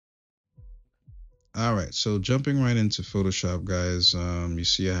All right, so jumping right into Photoshop, guys. You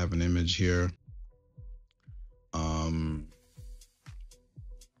see I have an image here. Um,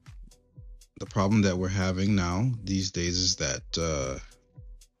 the problem that we're having now these days is that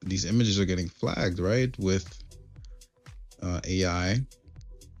these images are getting flagged, right? With AI.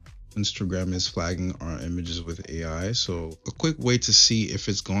 Instagram is flagging our images with AI. So a quick way to see if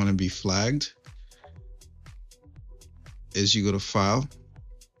it's going to be flagged is you go to File,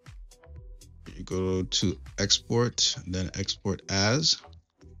 you go to Export, then Export As.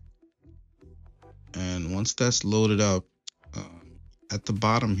 And once that's loaded up, at the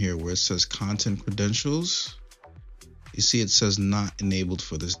bottom here where it says Content Credentials, you see it says Not Enabled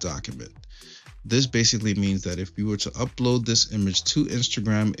for this document. This basically means that if you were to upload this image to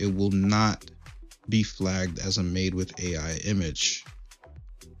Instagram, it will not be flagged as a made with AI image,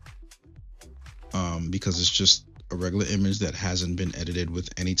 because it's just a regular image that hasn't been edited with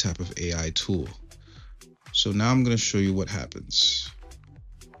any type of AI tool. So now I'm going to show you what happens.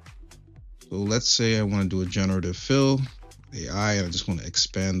 So let's say I want to do a generative fill AI, and I just want to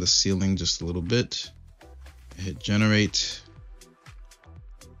expand the ceiling just a little bit. I hit generate.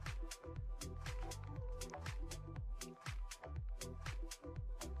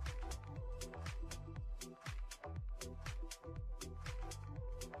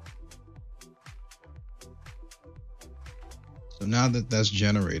 So now that that's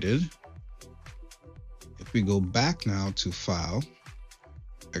generated, if we go back now to File,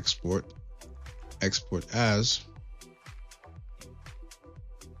 Export, Export As,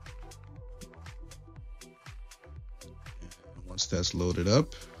 and once that's loaded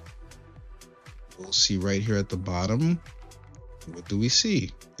up, we'll see right here at the bottom, what do we see?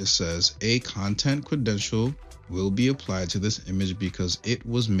 It says a content credential will be applied to this image because it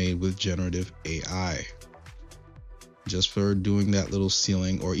was made with generative AI. Just for doing that little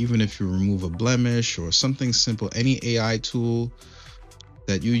ceiling, or even if you remove a blemish or something simple, any AI tool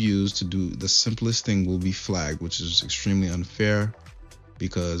that you use to do the simplest thing will be flagged, which is extremely unfair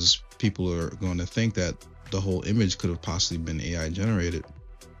because people are going to think that the whole image could have possibly been AI generated.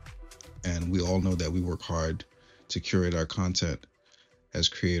 And we all know that we work hard to curate our content as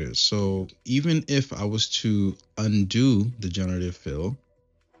creators. So even if I was to undo the generative fill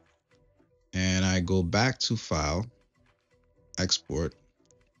and I go back to File, Export,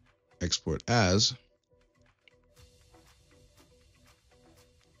 Export As,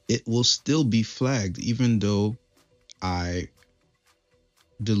 it will still be flagged even though I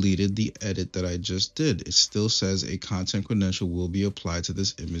deleted the edit that I just did. It still says a content credential will be applied to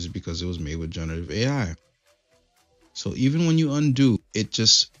this image because it was made with generative AI. So even when you undo, it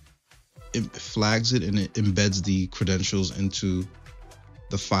flags it and it embeds the credentials into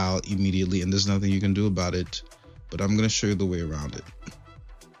the file immediately, and there's nothing you can do about it. But I'm going to show you the way around it.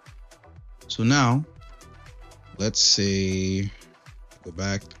 So now, let's say, go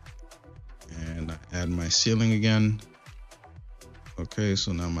back and add my ceiling again. Okay,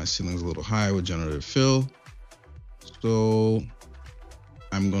 so now my ceiling's a little high with generative fill. So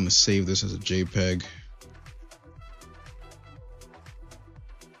I'm going to save this as a JPEG.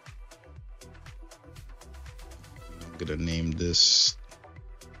 I'm going to name this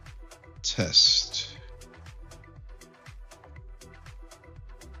test.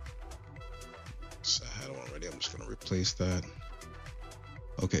 So I had one already. I'm just going to replace that.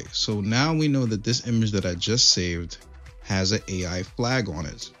 Okay, so now we know that this image that I just saved has an AI flag on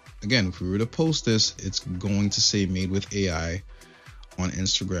it. Again, if we were to post this, it's going to say made with AI on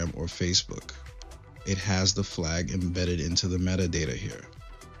Instagram or Facebook. It has the flag embedded into the metadata here.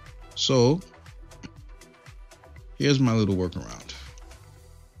 So here's my little workaround.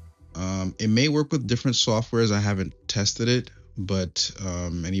 It may work with different softwares. I haven't tested it, but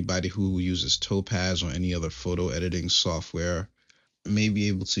anybody who uses Topaz or any other photo editing software may be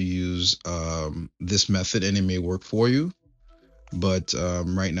able to use this method and it may work for you. But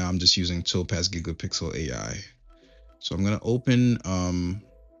right now I'm just using Topaz Gigapixel AI. So I'm going to open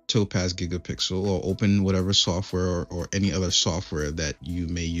Topaz Gigapixel, or open whatever software or any other software that you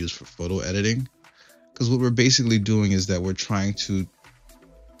may use for photo editing. Because what we're basically doing is that we're trying to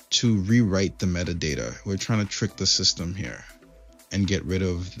rewrite the metadata. We're trying to trick the system here and get rid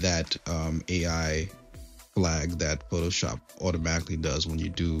of that AI flag that Photoshop automatically does when you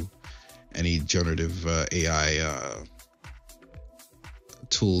do any generative AI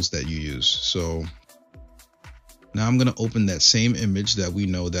tools that you use. So now I'm going to open that same image that we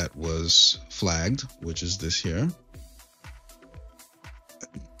know that was flagged, which is this here.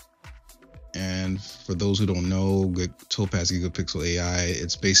 And for those who don't know, Topaz Gigapixel AI,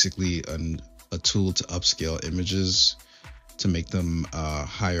 it's basically a tool to upscale images to make them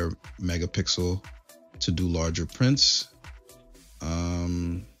higher megapixel to do larger prints.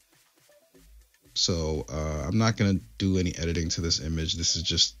 So I'm not going to do any editing to this image. This is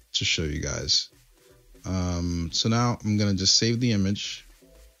just to show you guys. So now I'm going to just save the image.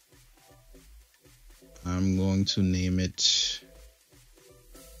 I'm going to name it,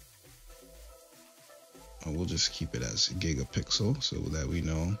 we'll just keep it as gigapixel so that we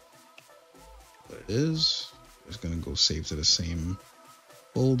know what it is. It's going to go save to the same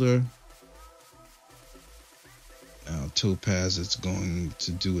folder. Now Topaz is going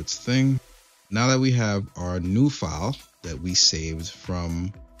to do its thing. Now that we have our new file that we saved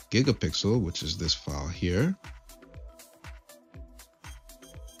from Gigapixel, which is this file here,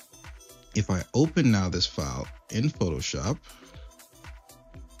 if I open now this file in Photoshop,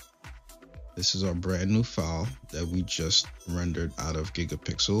 this is our brand new file that we just rendered out of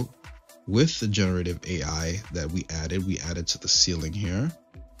Gigapixel with the generative AI that we added to the ceiling here.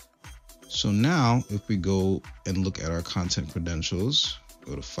 So now if we go and look at our content credentials,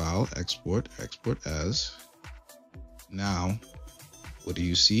 go to File, Export, Export As. Now, what do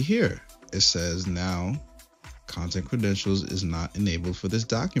you see here? It says now content credentials is not enabled for this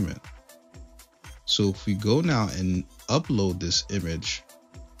document. So if we go now and upload this image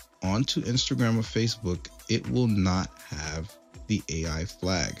onto Instagram or Facebook, it will not have the AI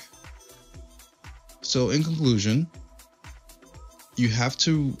flag. So in conclusion, you have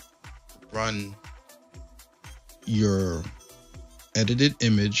to run your edited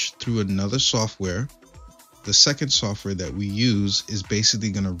image through another software. The second software that we use is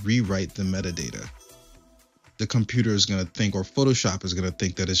basically going to rewrite the metadata. The computer is going to think, or Photoshop is going to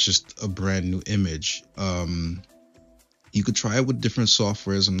think, that it's just a brand new image. You could try it with different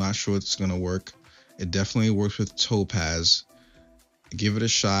softwares. I'm not sure it's going to work. It definitely works with Topaz. Give it a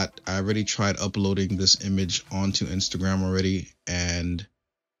shot. I already tried uploading this image onto Instagram already, and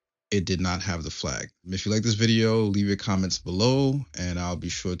it did not have the flag. If you like this video, leave your comments below and I'll be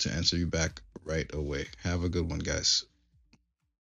sure to answer you back right away. Have a good one, guys.